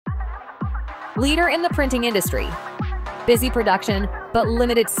Leader in the printing industry. Busy production, but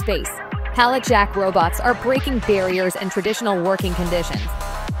limited space. Pallet jack robots are breaking barriers and traditional working conditions,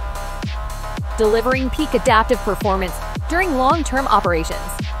 delivering peak adaptive performance during long-term operations.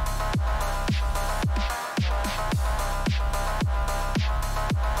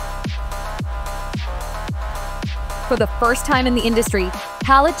 For the first time in the industry,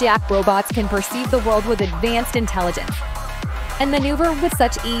 pallet jack robots can perceive the world with advanced intelligence and maneuver with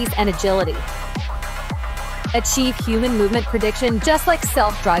such ease and agility. Achieve human movement prediction just like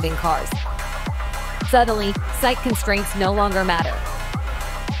self-driving cars. Suddenly, site constraints no longer matter.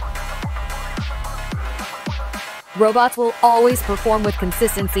 Robots will always perform with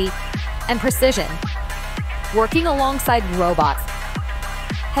consistency and precision. Working alongside robots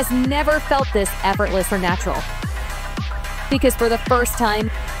has never felt this effortless or natural. Because for the first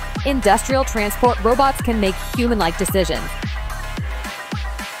time, industrial transport robots can make human-like decisions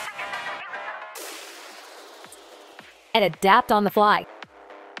and adapt on the fly.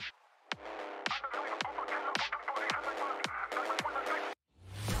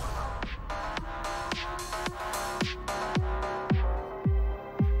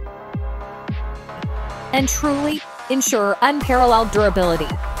 And truly ensure unparalleled durability.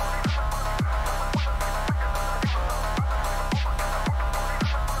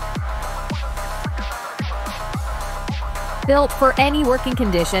 Built for any working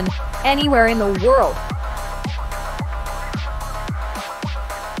condition, anywhere in the world.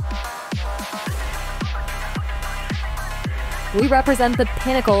 We represent the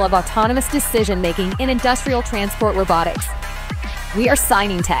pinnacle of autonomous decision-making in industrial transport robotics. We are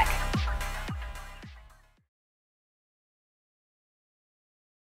signing tech.